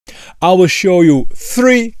I will show you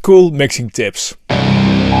 3 cool mixing tips.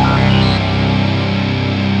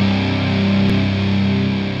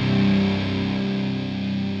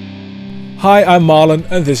 Hi, I'm Marlon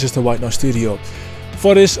and this is the White Noise Studio.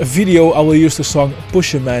 For this video I will use the song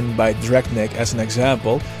Pusherman by Dragneck as an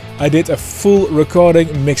example. I did a full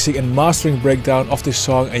recording, mixing and mastering breakdown of this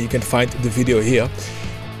song and you can find the video here.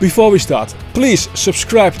 Before we start, please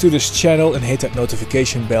subscribe to this channel and hit that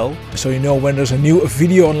notification bell so you know when there's a new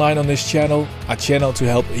video online on this channel, a channel to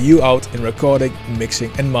help you out in recording,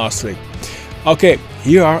 mixing and mastering. Okay,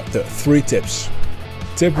 here are the 3 tips.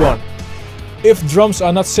 Tip 1. If drums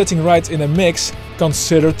are not sitting right in a mix,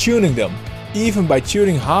 consider tuning them. Even by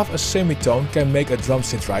tuning half a semitone can make a drum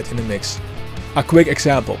sit right in the mix. A quick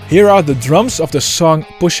example. Here are the drums of the song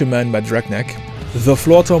Pusherman by Dragneck. The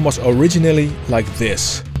floor tone was originally like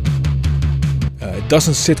this. It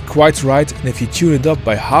doesn't sit quite right, and if you tune it up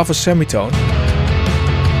by half a semitone,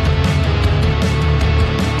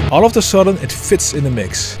 all of a sudden it fits in the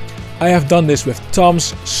mix. I have done this with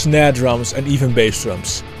toms, snare drums and even bass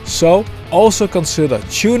drums. So also consider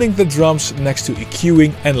tuning the drums next to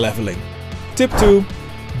EQing and leveling. Tip 2.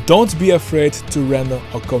 Don't be afraid to render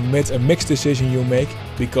or commit a mix decision you make,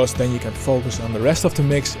 because then you can focus on the rest of the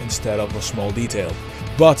mix instead of a small detail.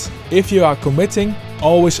 But if you are committing,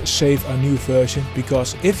 always save a new version,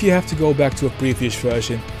 because if you have to go back to a previous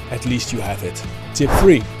version, at least you have it. Tip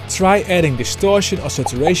 3. Try adding distortion or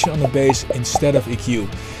saturation on the bass instead of EQ.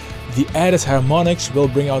 The added harmonics will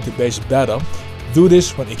bring out the bass better. Do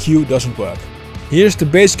this when EQ doesn't work. Here's the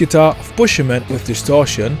bass guitar of Pusherman with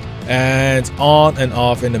distortion and on and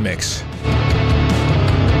off in the mix.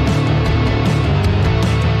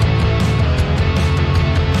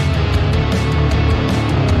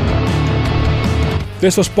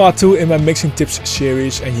 This was part 2 in my mixing tips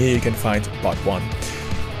series, and here you can find part 1.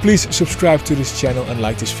 Please subscribe to this channel and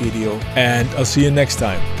like this video, and I'll see you next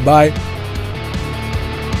time. Bye!